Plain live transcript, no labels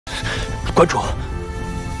关主，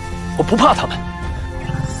我不怕他们，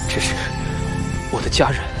只是我的家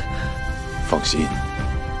人。放心，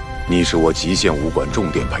你是我极限武馆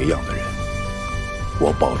重点培养的人，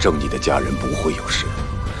我保证你的家人不会有事。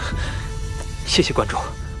谢谢关主。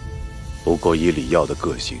不过以李耀的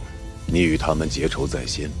个性，你与他们结仇在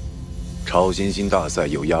先，超新星大赛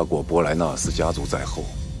又压过波莱纳斯家族在后。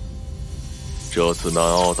这次南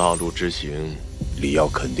澳大陆之行，李耀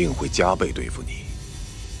肯定会加倍对付你。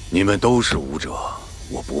你们都是武者，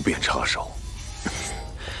我不便插手。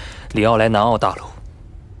李耀来南澳大陆，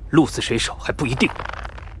鹿死谁手还不一定。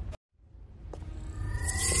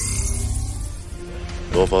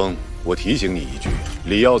罗峰，我提醒你一句，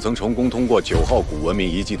李耀曾成功通过9号古文明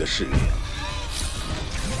遗迹的试炼，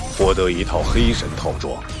获得一套黑神套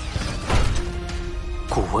装。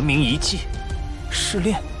古文明遗迹试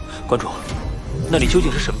炼，关主，那里究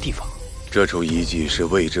竟是什么地方？这处遗迹是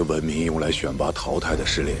未知文明用来选拔淘汰的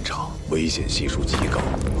试炼场，危险系数极高，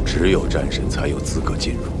只有战神才有资格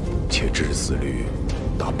进入，且致死率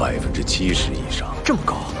达70%以上。这么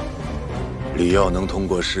高？李耀能通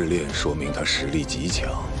过试炼，说明他实力极强，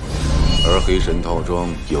而黑神套装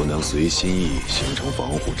又能随心意形成防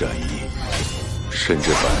护战衣，甚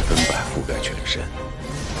至100%覆盖全身。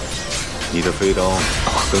你的飞刀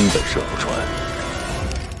根本射不穿。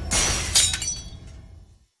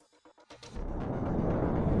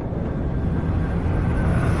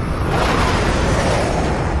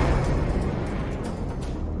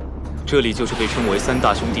这里就是被称为3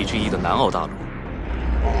大兄弟之一的南澳大陆。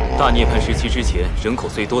大涅槃时期之前人口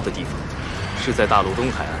最多的地方，是在大陆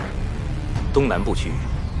东海岸东南部区域，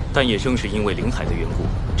但也正是因为临海的缘故，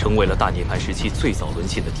成为了大涅槃时期最早沦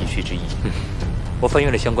陷的地区之一。我翻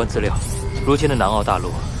阅了相关资料，如今的南澳大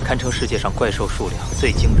陆堪称世界上怪兽数量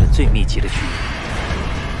最惊人、最密集的区域。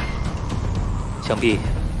想必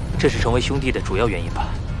这是成为兄弟的主要原因吧？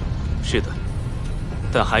是的，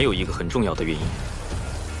但还有一个很重要的原因。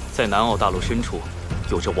在南澳大陆深处，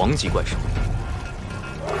有着王级怪兽。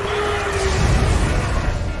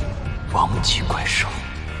王级怪兽，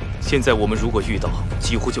现在我们如果遇到，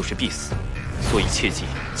几乎就是必死，所以切记，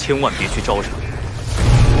千万别去招惹。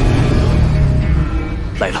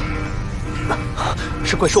来了，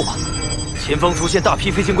是怪兽吗？前方出现大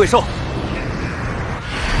批飞行怪兽。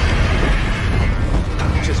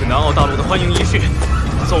这是南澳大陆的欢迎仪式，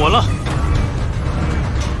走完了。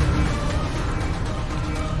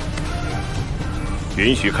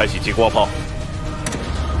允许开启激光炮。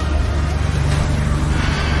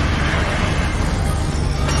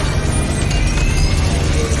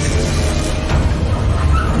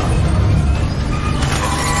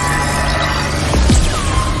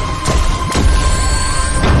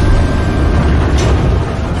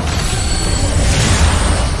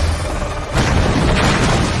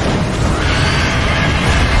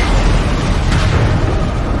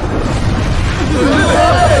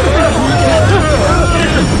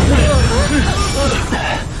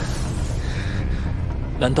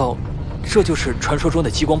难道这就是传说中的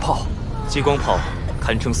激光炮？激光炮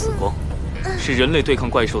堪称死光，是人类对抗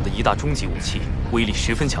怪兽的一大终极武器，威力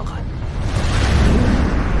十分强悍。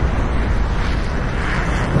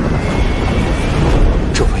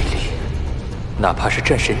这威力，哪怕是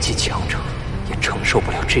战神级强者也承受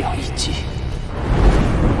不了这样一击。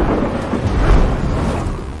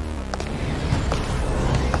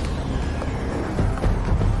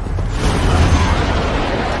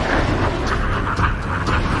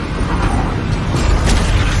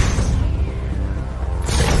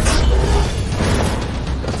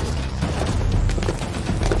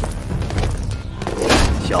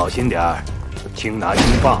小心点儿，轻拿轻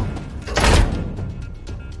放。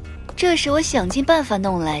这是我想尽办法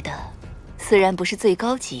弄来的，虽然不是最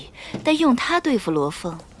高级，但用它对付罗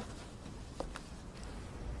峰，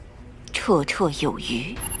绰绰有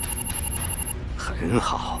余。很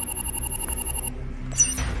好。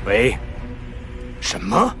喂，什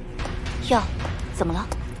么？哟，怎么了？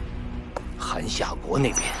韩夏国那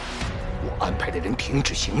边，我安排的人停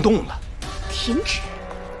止行动了。停止？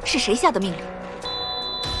是谁下的命令？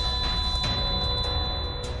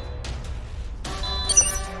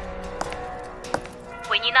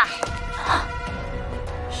维妮娜，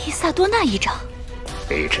伊萨多纳议长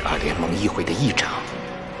HR 联盟议会的议长，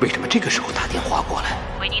为什么这个时候打电话过来？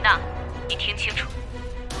维妮娜，你听清楚，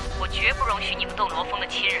我绝不容许你们动罗峰的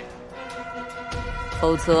亲人，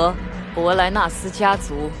否则伯莱纳斯家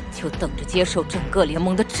族就等着接受整个联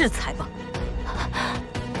盟的制裁吧。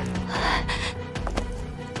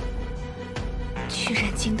居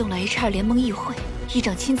然惊动了 HR 联盟议会，议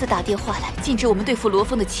长亲自打电话来，禁止我们对付罗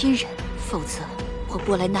峰的亲人，否则我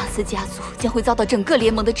伯莱纳斯家族将会遭到整个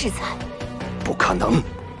联盟的制裁。不可能！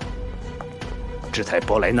制裁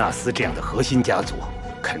博莱纳斯这样的核心家族，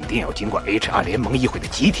肯定要经过 HR 联盟议会的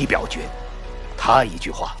集体表决。他一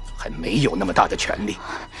句话还没有那么大的权力。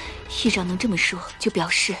议长能这么说，就表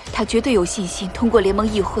示他绝对有信心通过联盟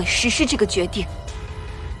议会实施这个决定。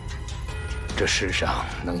这世上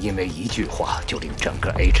能因为一句话就令整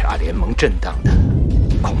个 HR 联盟震荡的，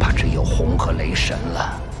恐怕只有红和雷神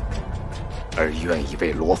了。而愿意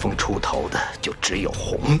为罗峰出头的，就只有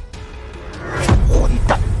红。混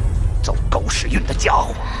蛋，走狗屎运的家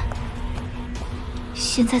伙！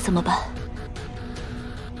现在怎么办？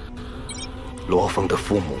罗峰的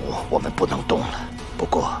父母我们不能动了，不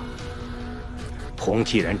过红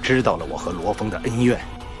既然知道了我和罗峰的恩怨，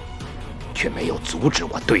却没有阻止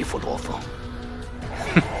我对付罗峰。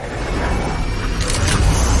哼！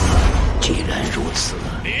既然如此，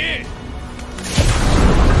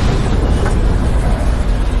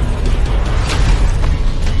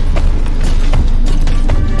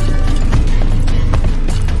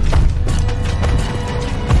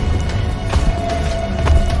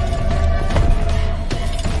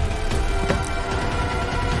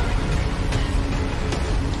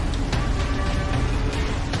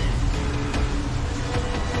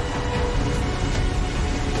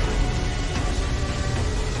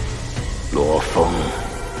罗峰，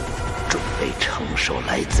准备承受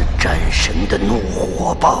来自战神的怒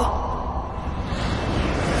火吧。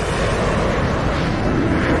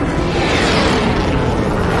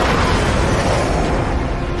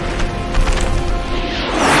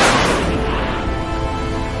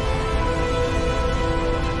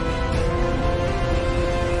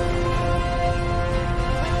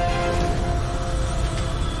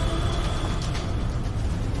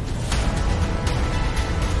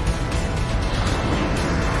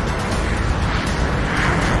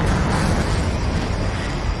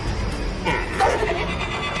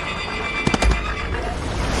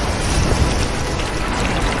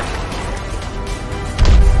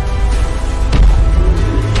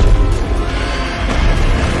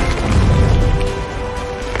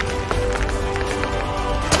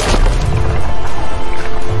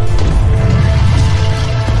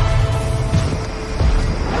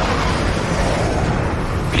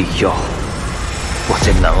李耀，我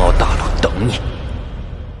在南澳大陆等你。